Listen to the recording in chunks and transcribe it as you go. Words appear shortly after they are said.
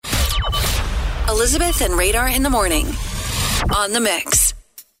Elizabeth and Radar in the morning on the Mix.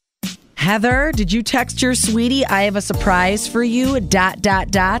 Heather, did you text your sweetie, I have a surprise for you, ...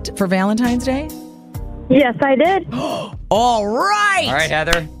 for Valentine's Day? Yes, I did. All right. All right,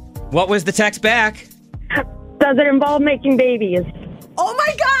 Heather. What was the text back? Does it involve making babies? Oh,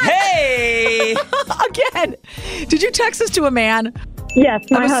 my God. Hey! Again. Did you text this to a man? Yes,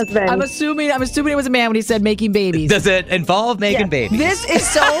 my husband. I'm assuming it was a man when he said making babies. Does it involve making babies? This is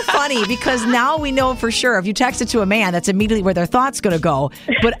so funny because now we know for sure if you text it to a man, that's immediately where their thought's going to go.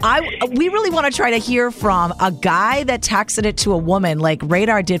 But we really want to try to hear from a guy that texted it to a woman like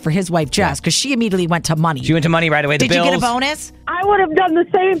Radar did for his wife, Jess, because she immediately went to money. She went to money right away. Did you get a bonus? I would have done the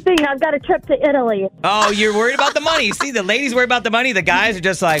same thing. I've got a trip to Italy. Oh, you're worried about the money. See, the ladies worry about the money. The guys are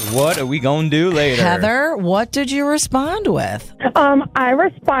just like, what are we going to do later? Heather, what did you respond with? I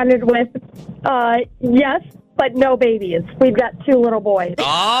responded with, yes, but no babies. We've got 2 little boys.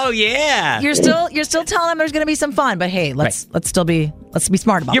 Oh, yeah. You're still telling them there's going to be some fun, but hey, let's be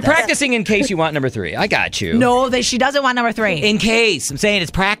smart about You're this. practicing in case you want number 3. I got you. No, she doesn't want number 3. In case. I'm saying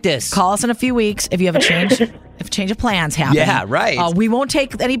it's practice. Call us in a few weeks if you have a change. If a change of plans happen. Yeah, right. We won't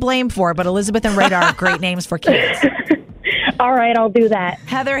take any blame for it, but Elizabeth and Radar are great names for kids. All right, I'll do that.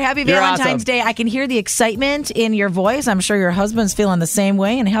 Heather, happy You're Valentine's awesome. Day. I can hear the excitement in your voice. I'm sure your husband's feeling the same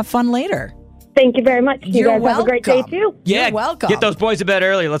way, and have fun later. Thank you very much. You You're guys have a great day, welcome. too. Yeah, You're welcome. Get those boys to bed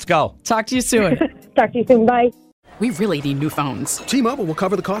early. Let's go. Talk to you soon. Talk to you soon. Bye. We really need new phones. T-Mobile will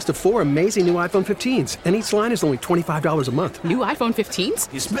cover the cost of 4 amazing new iPhone 15s, and each line is only $25 a month. New iPhone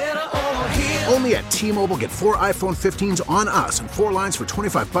 15s? Only at T-Mobile, get 4 iPhone 15s on us and 4 lines for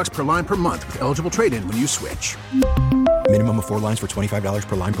 $25 per line per month with eligible trade-in when you switch. Minimum of 4 lines for $25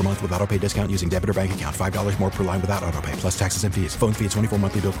 per line per month with autopay discount using debit or bank account. $5 more per line without autopay, plus taxes and fees. Phone fee at 24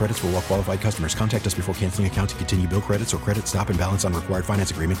 monthly bill credits for well-qualified customers. Contact us before canceling account to continue bill credits or credit stop and balance on required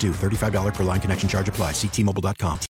finance agreement due. $35 per line connection charge applies. See T-Mobile.com.